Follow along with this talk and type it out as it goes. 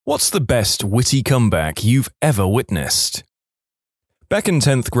What's the best witty comeback you've ever witnessed? Back in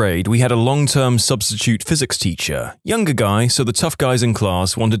 10th grade, we had a long-term substitute physics teacher, younger guy, so the tough guys in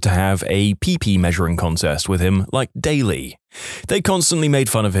class wanted to have a pee-pee measuring contest with him, like daily. They constantly made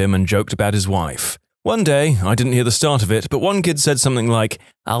fun of him and joked about his wife. One day, I didn't hear the start of it, but one kid said something like,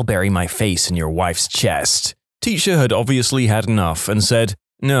 "I'll bury my face in your wife's chest." Teacher had obviously had enough and said,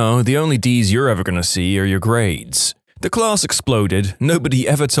 "No, the only D's you're ever gonna see are your grades." The class exploded, nobody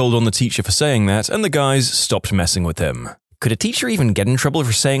ever told on the teacher for saying that, and the guys stopped messing with him. Could a teacher even get in trouble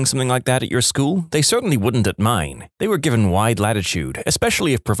for saying something like that at your school? They certainly wouldn't at mine. They were given wide latitude,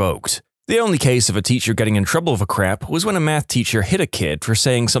 especially if provoked. The only case of a teacher getting in trouble for crap was when a math teacher hit a kid for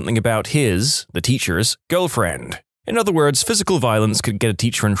saying something about his, the teacher's, girlfriend. In other words, physical violence could get a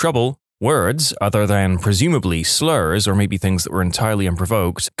teacher in trouble. Words, other than presumably slurs or maybe things that were entirely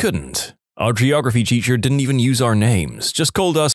unprovoked, couldn't. Our geography teacher didn't even use our names, just called us